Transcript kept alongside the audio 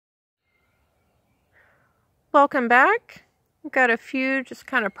Welcome back. We've got a few just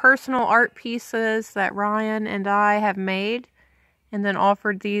kind of personal art pieces that Ryan and I have made and then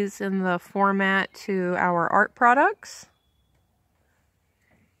offered these in the format to our art products.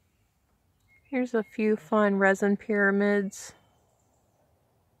 Here's a few fun resin pyramids.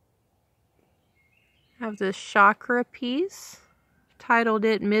 I have this chakra piece, titled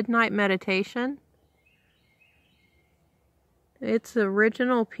it Midnight Meditation. Its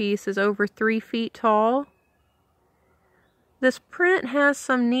original piece is over 3 feet tall. This print has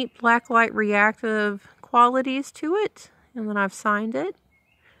some neat blacklight reactive qualities to it, and then I've signed it.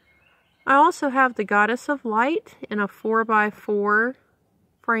 I also have the Goddess of Light in a 4x4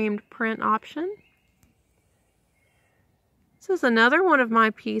 framed print option. This is another one of my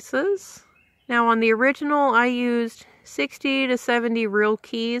pieces. Now on the original I used 60 to 70 real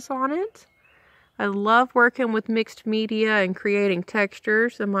keys on it. I love working with mixed media and creating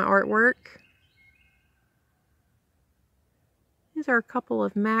textures in my artwork. These are a couple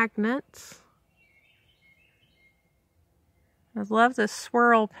of magnets. I love this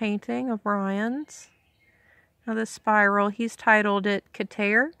swirl painting of Ryan's. Now this spiral, he's titled it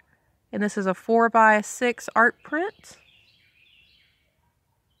Kater, and this is a 4x6 art print.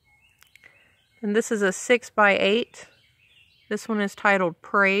 And this is a 6x8. This one is titled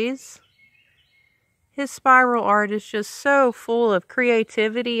Praise. His spiral art is just so full of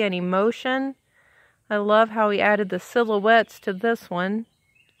creativity and emotion. I love how he added the silhouettes to this one.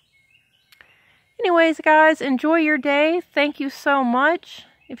 Anyways, guys, enjoy your day. Thank you so much.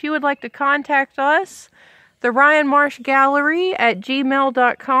 If you would like to contact us, the Ryan Marsh Gallery at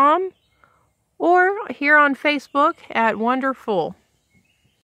gmail.com or here on Facebook at Wonderful.